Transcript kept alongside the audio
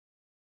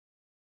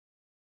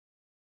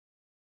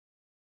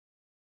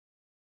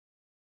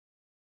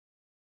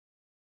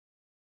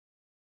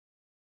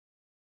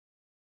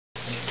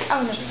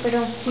bueno,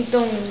 pero si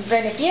don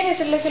René Pierres,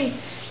 él es el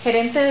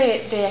gerente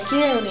de aquí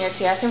de la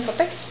Universidad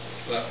Cenfotec.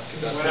 Hola,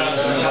 ¿qué tal?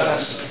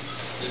 Buenas.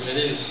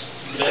 Bienvenidos.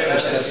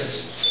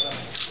 Gracias.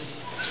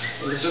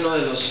 Es uno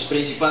de los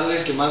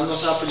principales que más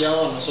nos ha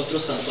apoyado a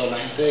nosotros, tanto a la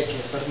gente que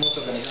estamos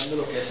organizando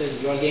lo que es el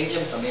Global Game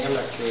Jam, también a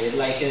la que es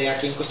la EGD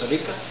aquí en Costa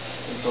Rica.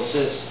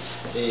 Entonces,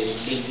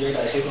 yo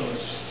agradecido con la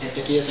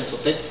gente aquí de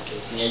Cenfotec,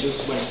 que sin ellos,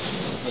 bueno,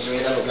 no se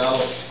hubiera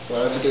logrado,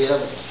 probablemente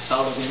hubiéramos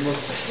estado los mismos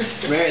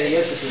 9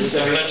 días.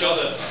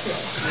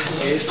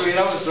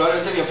 Estuviéramos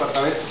probablemente en mi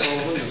apartamento todo el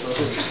mundo,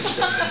 entonces,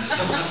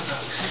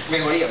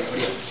 mejoría.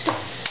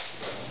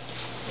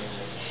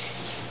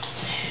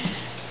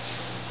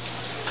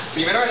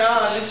 Primero que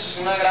nada, darles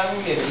una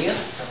gran bienvenida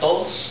a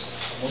todos.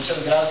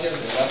 Muchas gracias de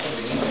verdad por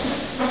venir.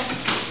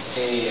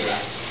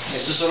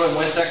 Esto solo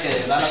demuestra que de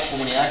verdad la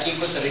comunidad aquí en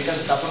Costa Rica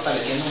se está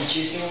fortaleciendo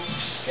muchísimo,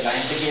 que la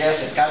gente quiere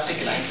acercarse,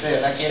 que la gente de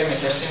verdad quiere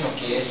meterse en lo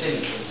que es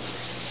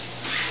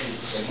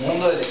el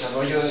mundo del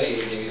desarrollo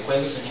de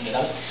videojuegos en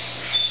general.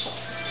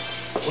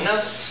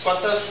 Unas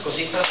cuantas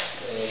cositas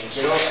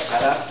quiero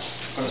aclarar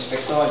con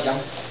respecto al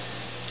Jam.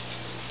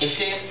 Es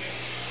que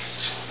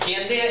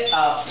tiende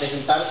a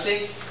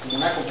presentarse como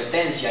una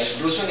competencia,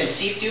 incluso en el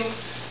sitio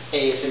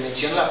se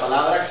menciona la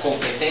palabra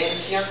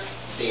competencia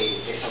de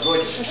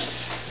desarrollo.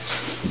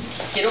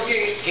 Quiero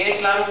que quede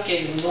claro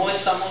que no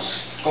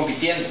estamos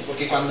compitiendo,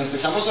 porque cuando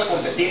empezamos a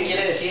competir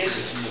quiere decir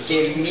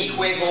que mi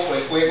juego o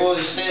el juego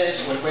de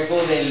ustedes o el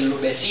juego del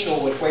vecino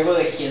o el juego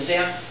de quien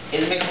sea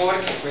es mejor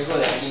que el juego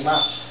de alguien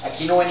más.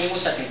 Aquí no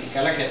venimos a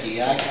criticar la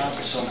creatividad de cada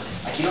persona,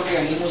 aquí lo que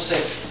venimos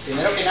es,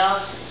 primero que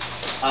nada,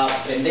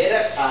 a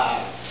aprender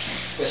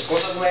pues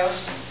cosas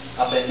nuevas,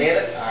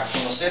 aprender a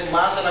conocer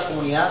más a la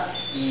comunidad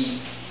y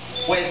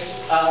pues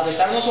a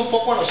retarnos un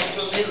poco a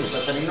nosotros mismos,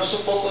 a salirnos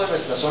un poco de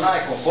nuestra zona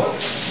de confort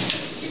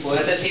y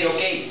poder decir, ok,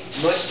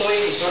 no estoy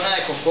en mi zona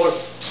de confort,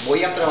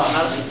 voy a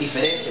trabajar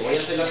diferente, voy a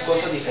hacer las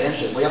cosas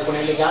diferentes, voy a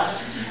ponerle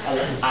ganas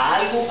a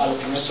algo a lo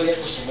que no estoy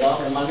acostumbrado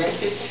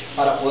normalmente,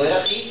 para poder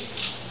así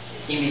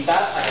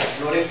invitar a que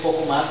aflore un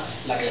poco más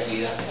la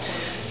creatividad.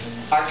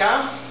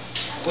 Acá,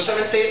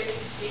 justamente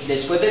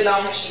después del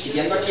lounge,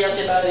 siguiendo aquí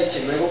hacia la derecha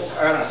y luego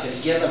hacia la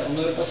izquierda, al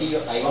fondo del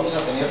pasillo, ahí vamos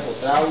a tener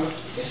otra aula.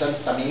 Esa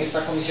también está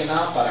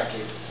acondicionada para que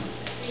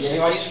tiene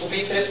varios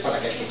pupitres, para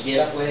que el que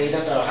quiera puede ir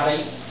a trabajar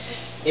ahí.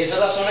 Esa es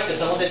la zona que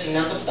estamos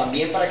designando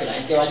también para que la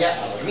gente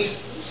vaya a dormir.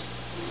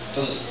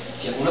 Entonces,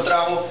 si alguno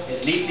trabajo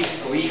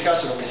sleeping,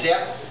 cobijas o lo que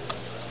sea,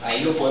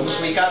 ahí lo podemos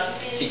ubicar.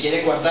 Si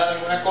quieren guardar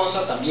alguna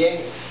cosa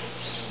también,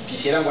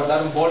 quisieran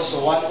guardar un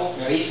bolso o algo,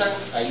 me avisan,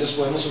 ahí los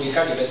podemos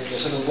ubicar, yo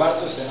se los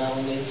guardo, ustedes nada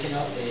más me dicen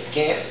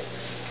qué es,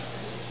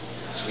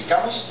 los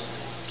ubicamos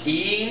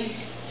y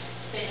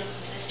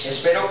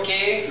espero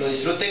que lo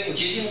disfruten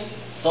muchísimo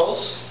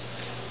todos,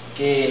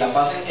 que la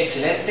pasen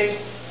excelente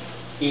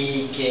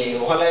y que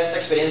ojalá esta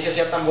experiencia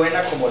sea tan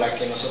buena como la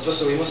que nosotros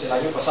tuvimos el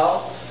año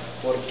pasado,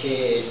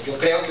 porque yo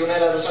creo que una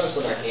de las razones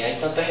por la que hay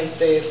tanta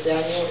gente este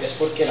año es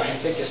porque la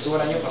gente que estuvo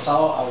el año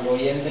pasado habló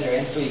bien del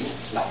evento y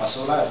la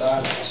pasó, la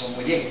verdad, la pasó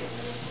muy bien.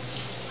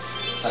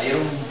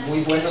 Salieron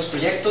muy buenos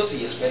proyectos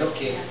y espero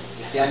que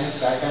este año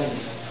salgan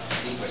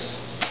pues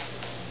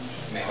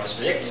mejores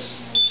proyectos.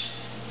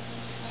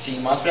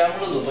 Sin más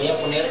preámbulos, los voy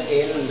a poner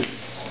el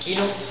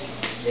keynote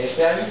de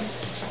este año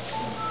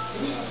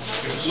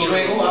y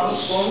luego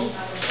vamos con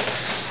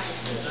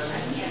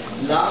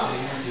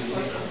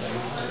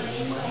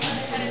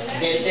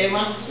el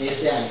tema de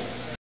este año.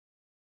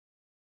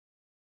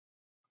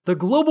 The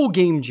Global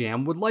Game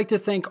Jam would like to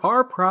thank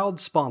our proud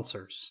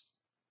sponsors: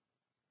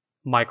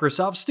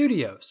 Microsoft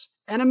Studios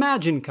and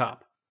Imagine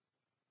Cup,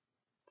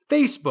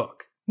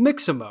 Facebook,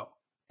 Mixamo,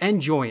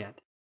 and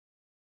Joyent.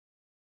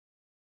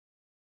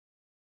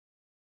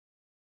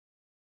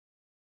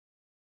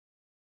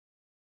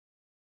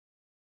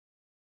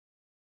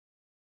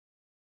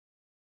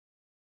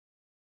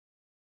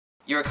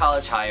 You're a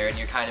college hire and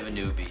you're kind of a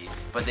newbie,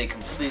 but they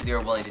completely are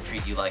willing to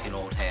treat you like an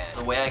old hand.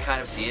 The way I kind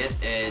of see it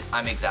is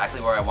I'm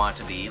exactly where I want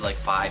to be like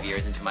 5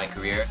 years into my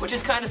career, which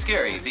is kind of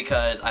scary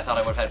because I thought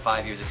I would have had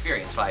 5 years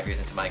experience 5 years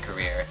into my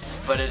career,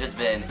 but it has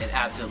been an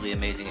absolutely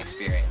amazing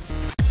experience.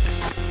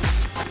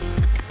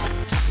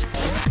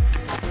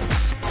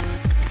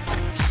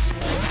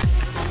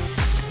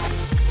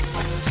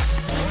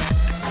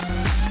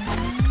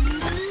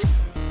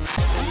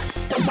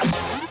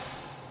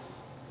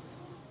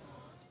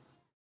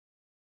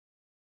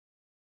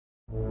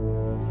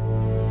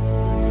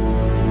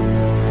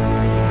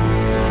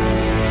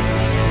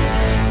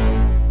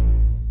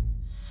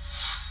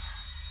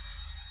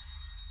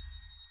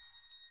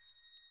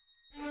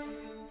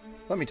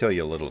 Let me tell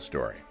you a little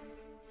story.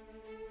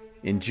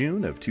 In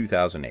June of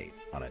 2008,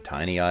 on a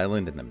tiny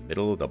island in the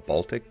middle of the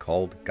Baltic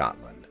called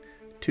Gotland,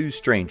 two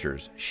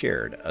strangers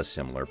shared a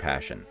similar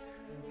passion.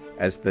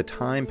 As the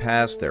time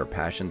passed, their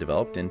passion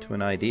developed into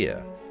an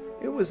idea.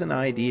 It was an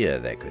idea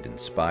that could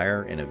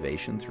inspire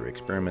innovation through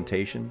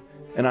experimentation,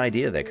 an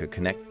idea that could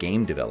connect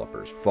game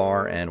developers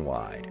far and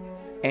wide,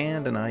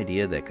 and an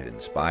idea that could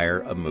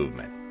inspire a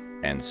movement.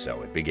 And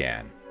so it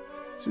began.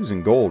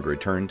 Susan Gold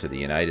returned to the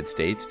United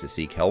States to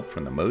seek help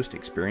from the most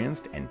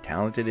experienced and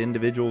talented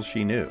individuals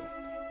she knew.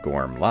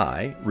 Gorm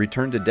Lai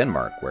returned to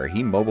Denmark, where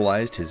he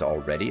mobilized his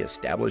already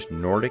established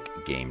Nordic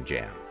Game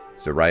Jam.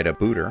 Zoraida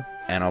Buter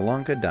and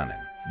Alanka Dunnan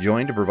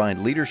joined to provide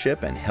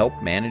leadership and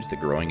help manage the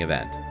growing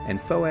event. And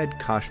Foad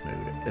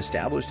Kashmud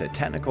established a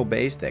technical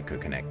base that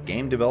could connect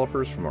game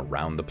developers from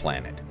around the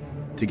planet.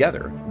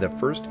 Together, the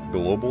first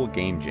global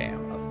game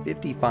jam of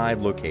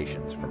 55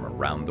 locations from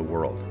around the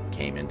world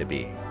came into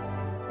being.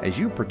 As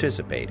you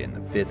participate in the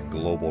 5th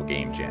Global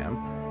Game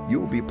Jam, you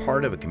will be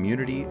part of a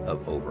community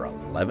of over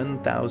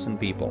 11,000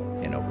 people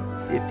in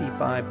over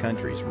 55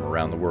 countries from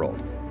around the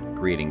world,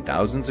 creating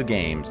thousands of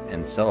games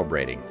and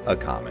celebrating a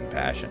common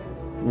passion.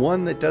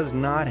 One that does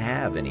not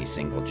have any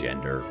single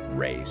gender,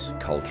 race,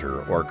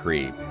 culture, or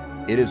creed.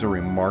 It is a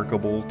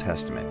remarkable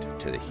testament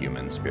to the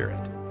human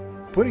spirit.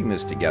 Putting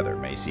this together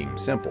may seem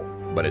simple,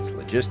 but its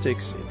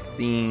logistics, its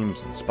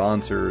themes and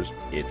sponsors,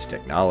 its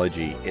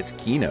technology, its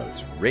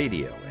keynotes,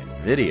 radio,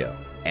 video,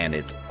 and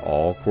it's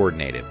all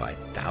coordinated by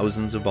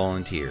thousands of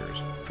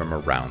volunteers from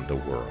around the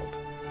world.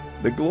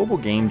 The Global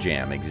Game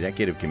Jam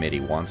Executive Committee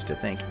wants to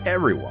thank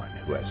everyone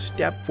who has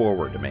stepped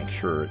forward to make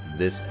sure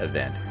this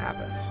event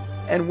happens,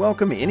 and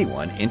welcome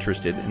anyone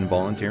interested in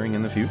volunteering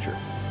in the future.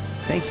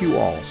 Thank you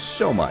all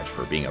so much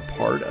for being a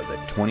part of the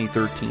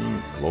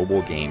 2013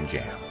 Global Game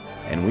Jam,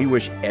 and we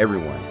wish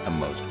everyone a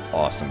most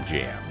awesome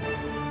jam.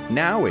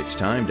 Now it's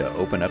time to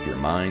open up your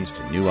minds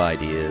to new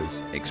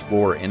ideas,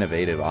 explore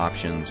innovative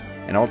options,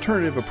 and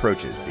alternative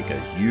approaches,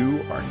 because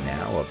you are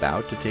now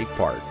about to take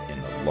part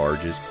in the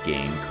largest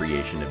game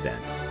creation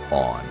event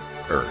on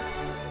Earth.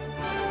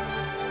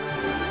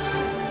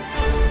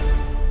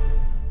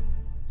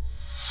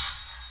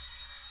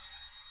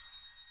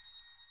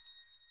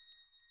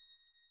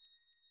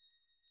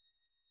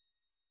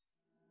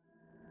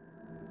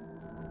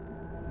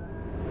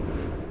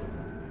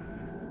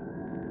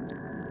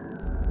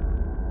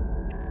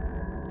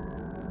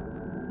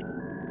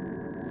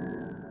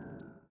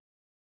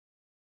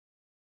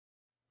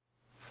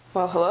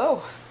 Well,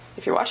 hello.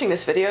 If you're watching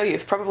this video,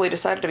 you've probably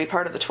decided to be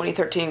part of the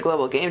 2013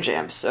 Global Game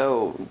Jam,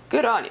 so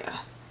good on you.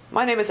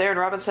 My name is Aaron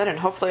Robinson, and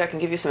hopefully I can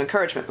give you some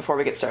encouragement before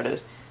we get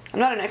started. I'm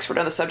not an expert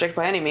on the subject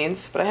by any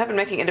means, but I have been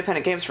making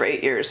independent games for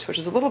 8 years, which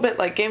is a little bit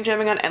like game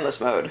jamming on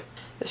endless mode.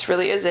 This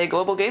really is a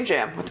global game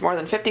jam, with more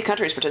than 50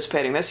 countries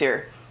participating this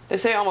year. They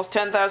say almost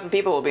 10,000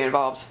 people will be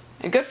involved.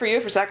 And good for you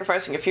for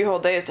sacrificing a few whole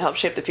days to help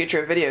shape the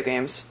future of video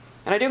games.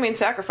 And I do mean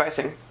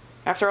sacrificing.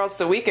 After all, it's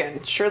the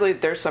weekend. Surely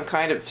there's some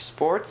kind of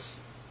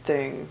sports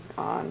thing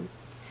on.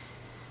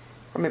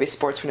 Or maybe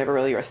sports were never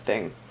really your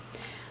thing.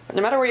 But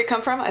no matter where you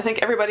come from, I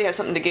think everybody has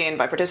something to gain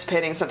by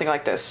participating in something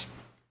like this.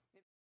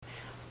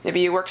 Maybe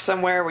you work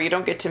somewhere where you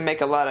don't get to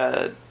make a lot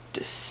of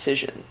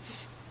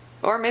decisions.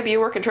 Or maybe you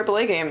work in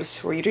AAA games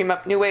where you dream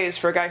up new ways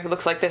for a guy who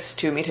looks like this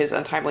to meet his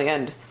untimely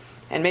end.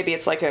 And maybe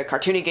it's like a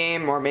cartoony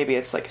game, or maybe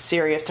it's like a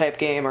serious type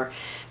game, or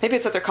maybe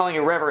it's what they're calling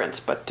irreverent,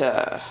 but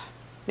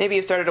maybe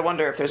you've started to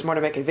wonder if there's more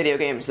to making video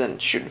games than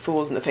shooting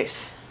fools in the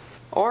face.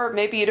 Or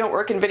maybe you don't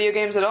work in video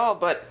games at all,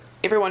 but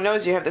everyone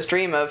knows you have this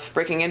dream of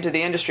breaking into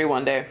the industry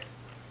one day.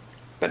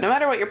 But no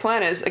matter what your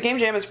plan is, a game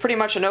jam is pretty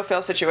much a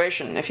no-fail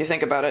situation, if you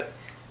think about it.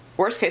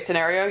 Worst case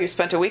scenario, you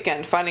spent a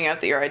weekend finding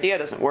out that your idea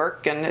doesn't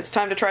work, and it's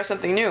time to try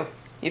something new.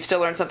 You've still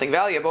learned something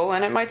valuable,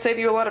 and it might save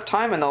you a lot of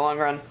time in the long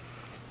run.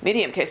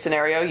 Medium case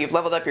scenario, you've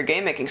leveled up your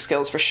game-making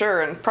skills for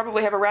sure, and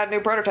probably have a rad new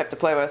prototype to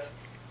play with.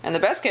 And the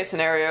best case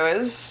scenario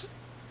is,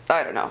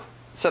 I don't know,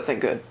 something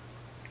good.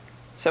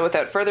 So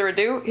without further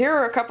ado, here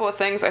are a couple of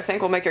things I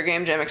think will make your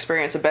game jam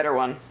experience a better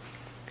one.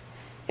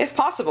 If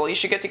possible, you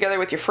should get together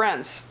with your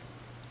friends.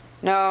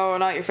 No,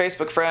 not your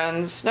Facebook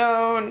friends.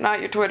 No,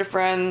 not your Twitter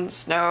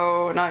friends.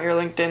 No, not your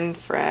LinkedIn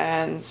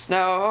friends.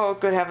 No, oh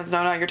good heavens,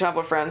 no, not your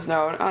Tumblr friends.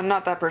 No,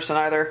 not that person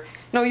either.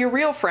 No, your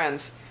real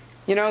friends.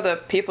 You know, the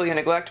people you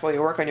neglect while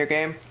you work on your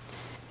game.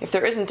 If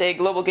there isn't a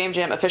Global Game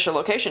Jam official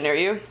location near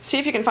you, see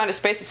if you can find a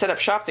space to set up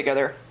shop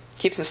together.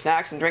 Keep some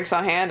snacks and drinks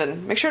on hand,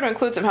 and make sure to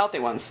include some healthy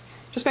ones.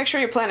 Just make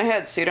sure you plan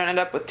ahead so you don't end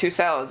up with 2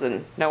 salads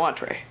and no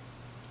entree.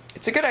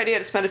 It's a good idea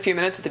to spend a few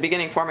minutes at the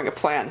beginning forming a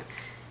plan.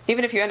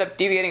 Even if you end up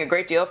deviating a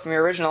great deal from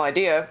your original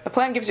idea, a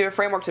plan gives you a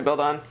framework to build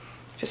on.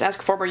 Just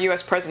ask former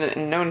US President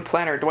and known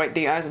planner Dwight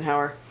D.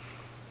 Eisenhower.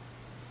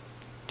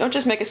 Don't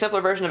just make a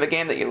simpler version of a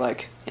game that you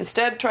like.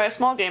 Instead, try a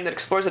small game that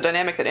explores a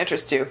dynamic that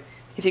interests you.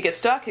 If you get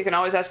stuck, you can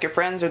always ask your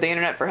friends or the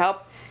internet for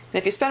help, and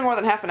if you spend more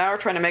than half an hour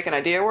trying to make an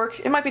idea work,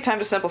 it might be time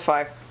to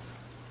simplify.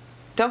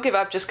 Don't give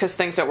up just because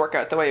things don't work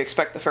out the way you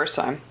expect the first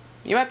time.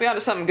 You might be onto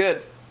something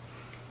good.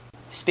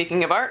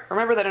 Speaking of art,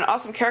 remember that an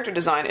awesome character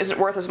design isn't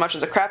worth as much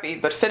as a crappy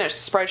but finished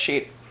sprite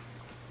sheet.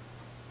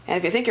 And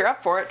if you think you're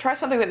up for it, try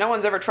something that no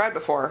one's ever tried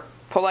before.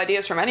 Pull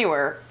ideas from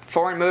anywhere.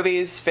 Foreign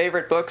movies,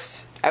 favorite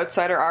books,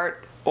 outsider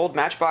art, old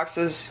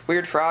matchboxes,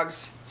 weird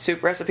frogs,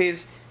 soup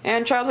recipes,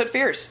 and childhood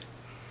fears.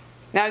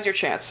 Now's your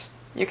chance.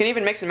 You can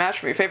even mix and match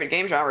from your favorite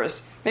game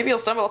genres. Maybe you'll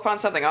stumble upon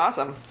something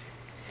awesome.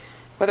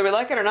 Whether we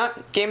like it or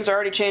not, games are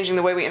already changing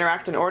the way we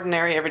interact in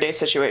ordinary, everyday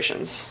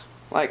situations.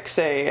 Like,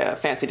 say, a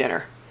fancy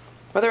dinner.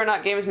 Whether or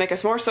not games make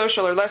us more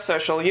social or less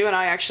social, you and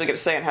I actually get a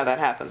say in how that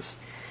happens.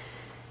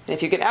 And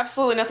if you get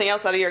absolutely nothing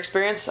else out of your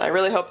experience, I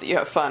really hope that you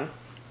have fun.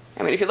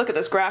 I mean, if you look at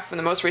this graph from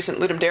the most recent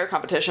Ludum Dare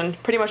competition,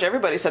 pretty much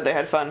everybody said they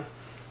had fun.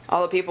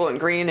 All the people in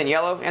green and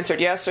yellow answered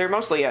yes or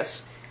mostly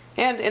yes.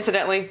 And,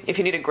 incidentally, if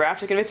you need a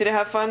graph to convince you to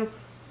have fun,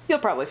 you'll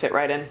probably fit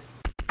right in.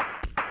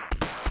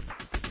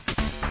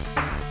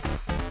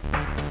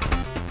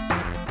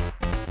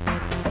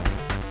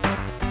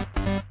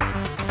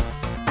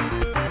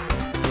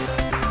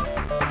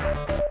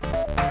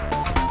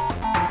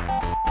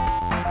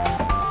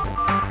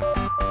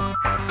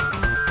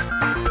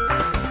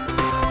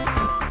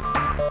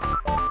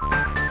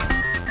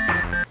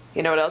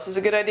 You know what else is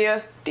a good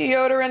idea?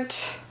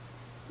 Deodorant.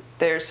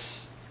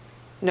 There's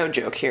no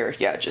joke here.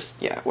 Yeah,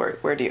 wear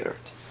deodorant.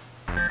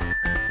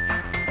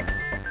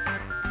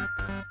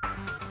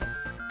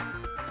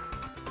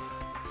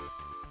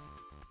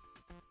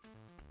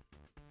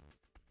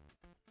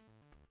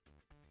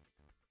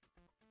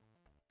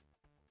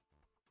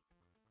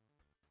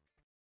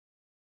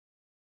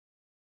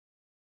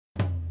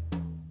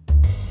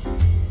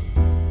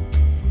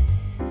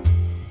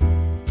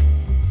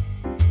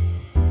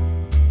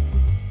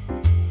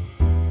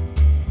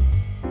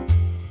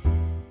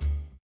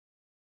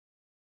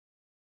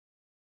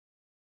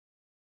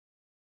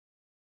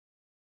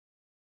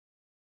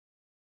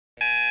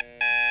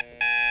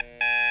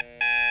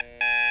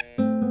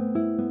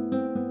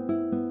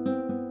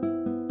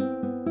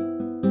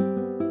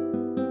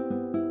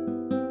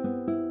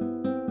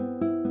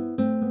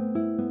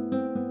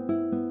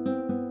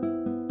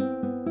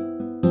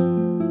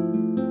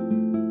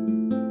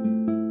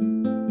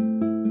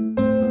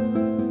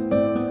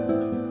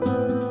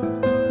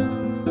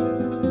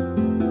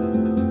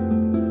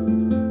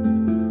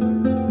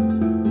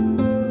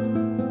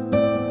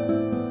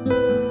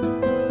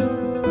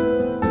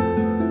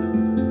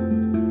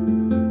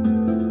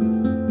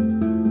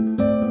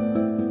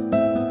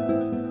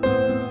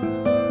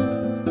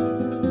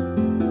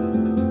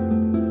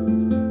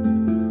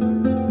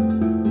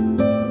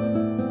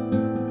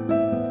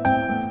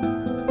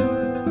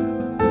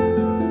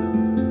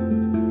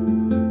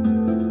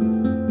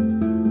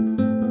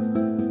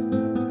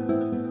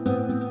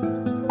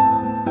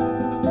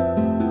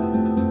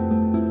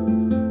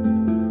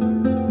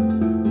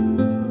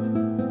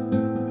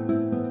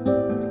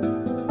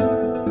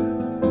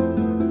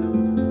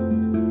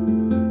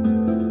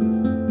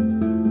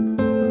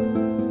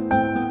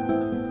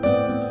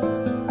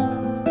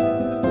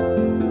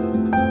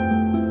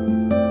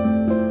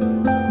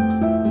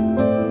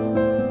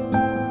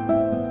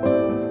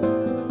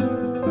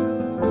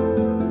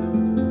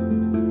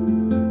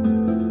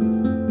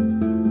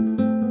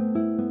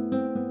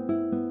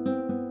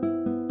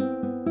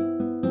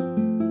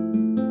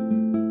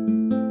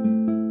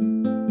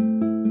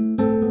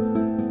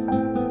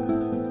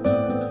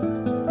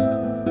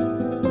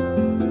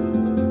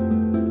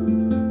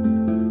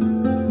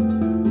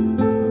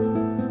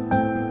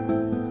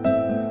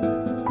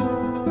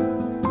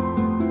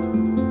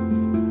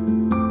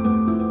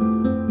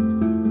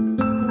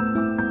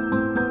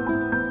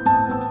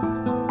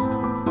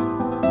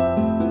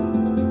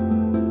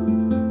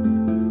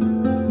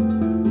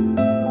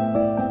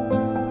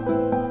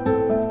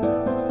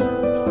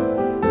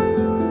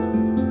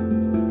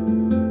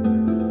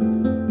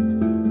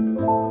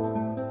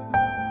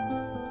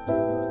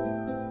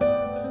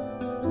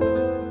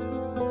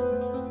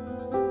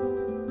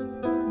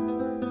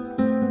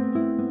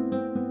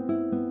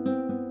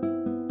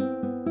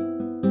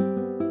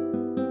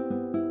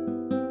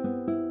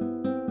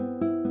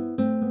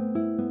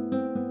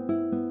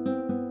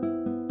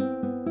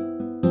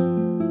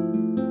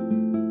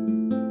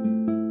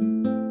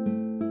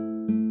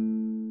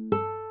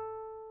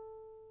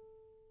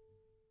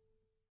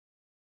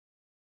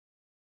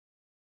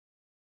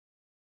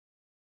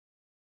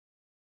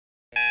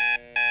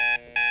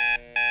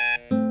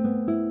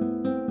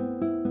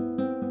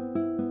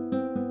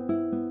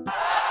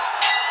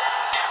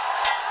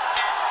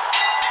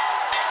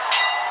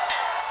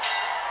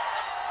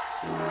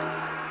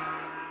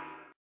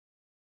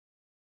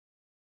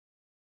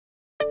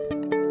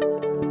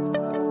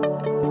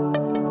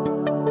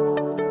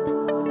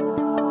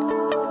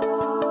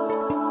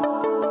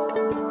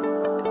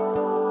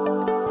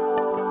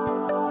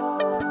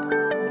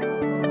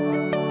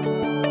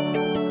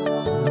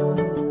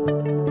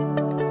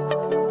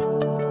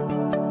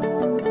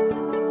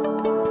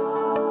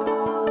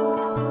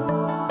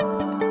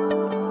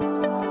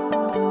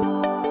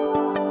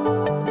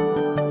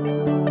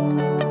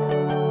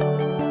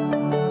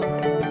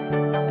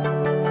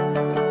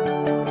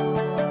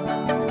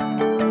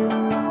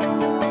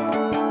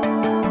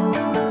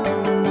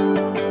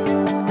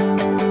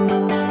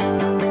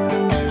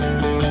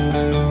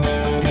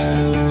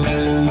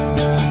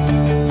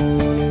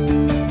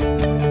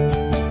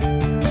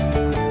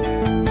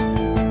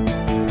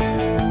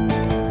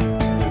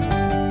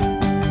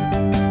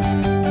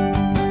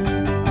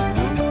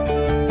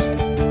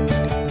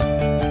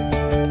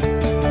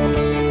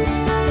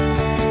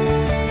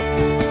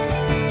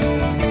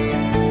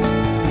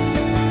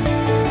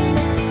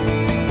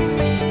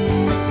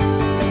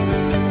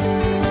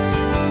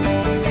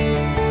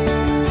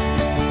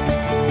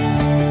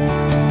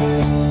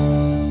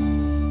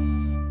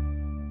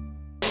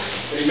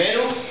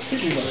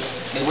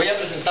 voy a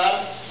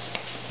presentar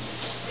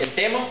el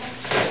tema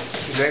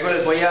y luego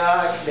les voy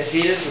a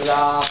decir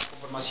la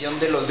conformación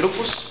de los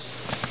grupos,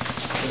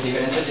 los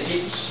diferentes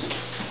equipos.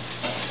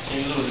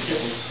 ¿Quiénes son los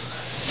equipos?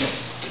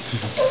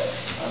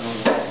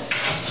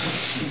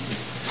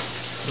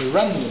 Muy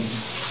random.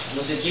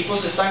 Los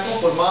equipos están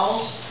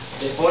conformados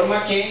de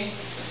forma que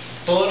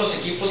todos los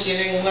equipos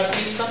tienen un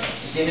artista,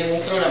 y tienen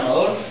un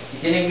programador y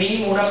tienen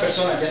mínimo una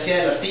persona, ya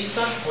sea el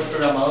artista o el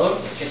programador,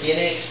 que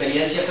tiene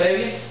experiencia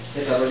previa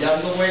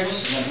desarrollando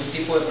juegos en algún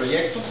tipo de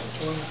proyecto,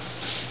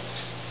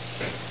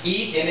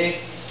 y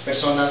tiene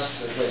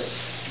personas pues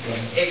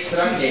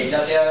extra que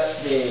ya sea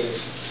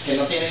que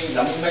no tienen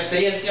la misma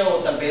experiencia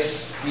o tal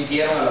vez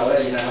mintieron a la hora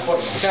de llenar la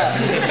forma.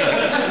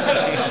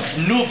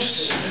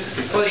 Noobs.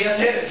 Podría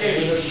ser, es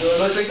que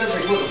no estoy tan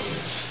seguro.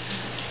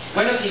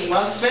 Bueno, sin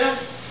más espera,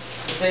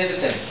 este es el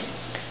tema.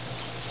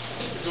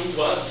 Es un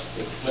bar.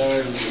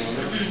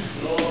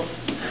 No.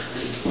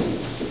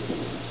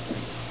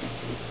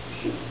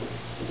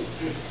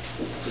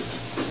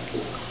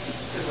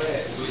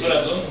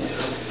 Corazón.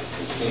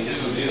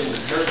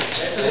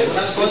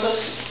 Algunas cosas,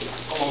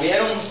 como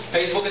vieron,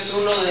 Facebook es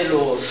uno de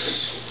los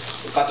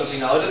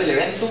patrocinadores del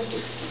evento,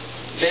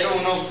 pero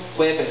uno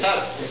puede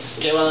pensar,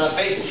 ¿qué va a dar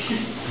Facebook?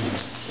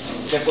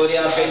 ¿Qué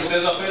podría dar Facebook?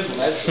 Acceso a Facebook.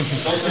 A esto.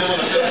 No tenemos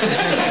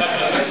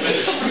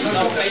acceso.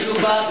 No,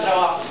 Facebook va a dar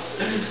trabajo.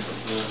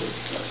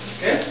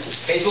 ¿Qué?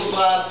 Facebook va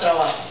a dar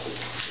trabajo.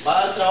 Va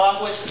a dar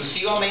trabajo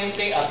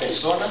exclusivamente a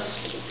personas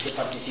que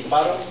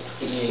participaron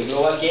en el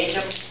Global Game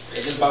Jam.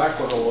 Ellos van a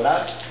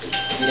corroborar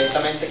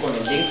directamente con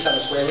los links a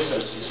los juegos a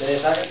los que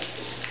ustedes hagan.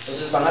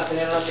 Entonces van a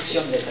tener una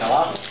sección de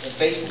trabajo en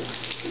Facebook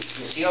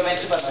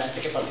exclusivamente para la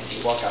gente que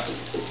participó acá.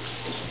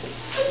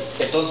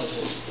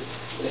 Entonces,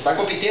 están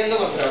compitiendo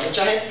contra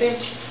mucha gente,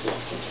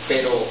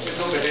 pero...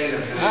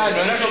 Ah,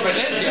 no era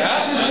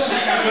competencia.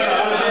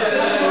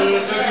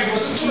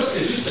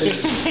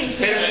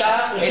 Pero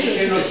está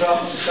en los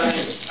trabajos.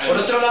 Por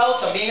otro lado,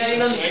 también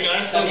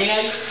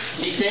hay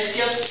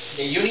licencias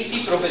de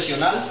Unity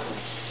profesional.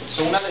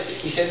 Son unas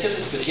licencias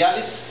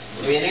especiales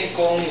que vienen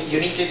con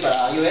Unity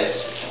para iOS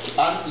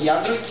y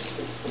Android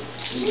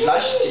y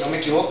Flash, si no me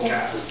equivoco,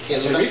 que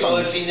duran todo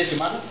el fin de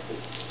semana.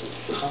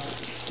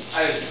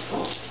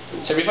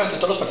 Se rifan entre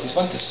todos los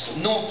participantes.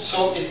 No,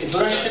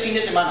 duran este fin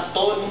de semana,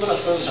 todo el mundo las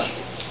puede usar.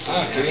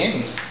 Ah, qué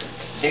bien.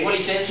 Tengo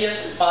licencias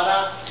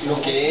para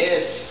lo que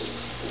es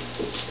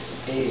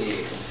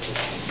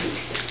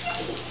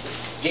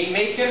Game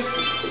Maker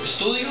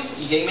Studio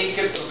y Game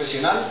Maker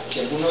Profesional. Si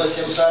alguno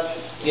desea usar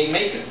Game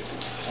Maker,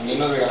 también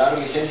nos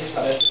regalaron licencias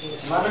para este fin de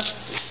semana.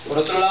 Por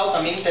otro lado,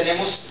 también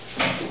tenemos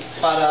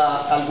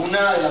para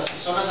alguna de las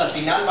personas, al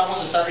final vamos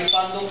a estar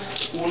rifando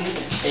un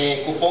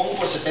cupón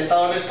por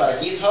 $70 para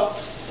GitHub,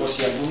 por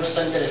si alguno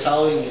está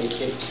interesado en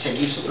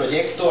seguir su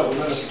proyecto,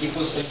 alguno de los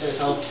equipos está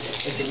interesado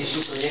en seguir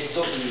su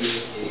proyecto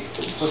y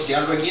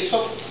postearlo en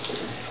GitHub.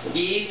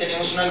 Y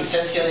tenemos una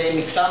licencia de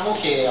Mixamo,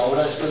 que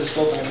ahora después les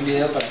puedo poner un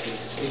video para que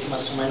les explique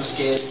más o menos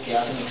qué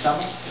hace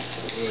Mixamo,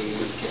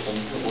 que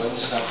también lo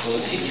podemos usar todo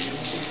el sitio.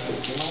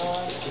 ¿Qué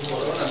más?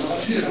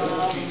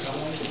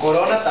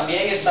 Corona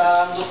también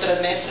está dando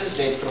 3 meses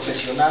de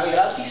profesional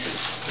gratis.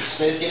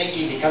 Ustedes tienen que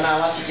indicar nada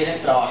más si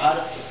quieren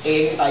trabajar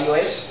en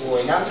iOS o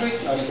en Android.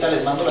 Ahorita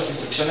les mando las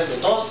instrucciones de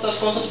todas estas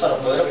cosas para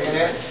poder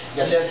obtener,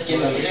 ya sea si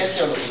quieren la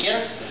licencia o lo que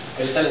quieran.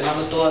 Ahorita les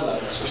mando todas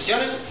las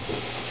cuestiones.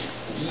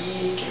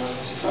 ¿Y qué más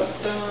hace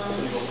falta?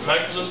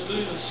 Microsoft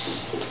Studios.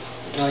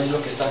 No, es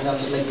lo que están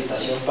dando es la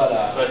invitación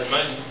para Para el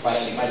Magic.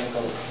 el Imagine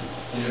Cup.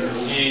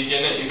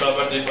 Y para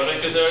participar hay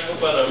que hacer algo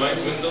para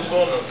Windows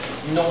Phone,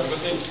 ¿no? No, Algo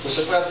así.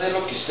 usted puede hacer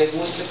lo que usted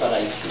guste para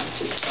ir.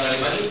 Para el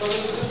Magic.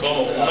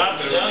 ¿Cómo? Ah,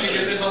 pero ya, ¿qué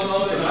te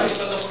pasó de Magic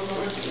plataforma?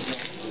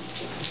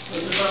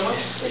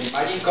 El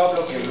Imagine Cup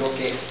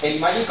el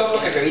Imagine Cup lo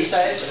que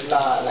revisa es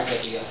la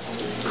creatividad.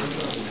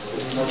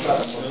 No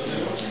plataforma.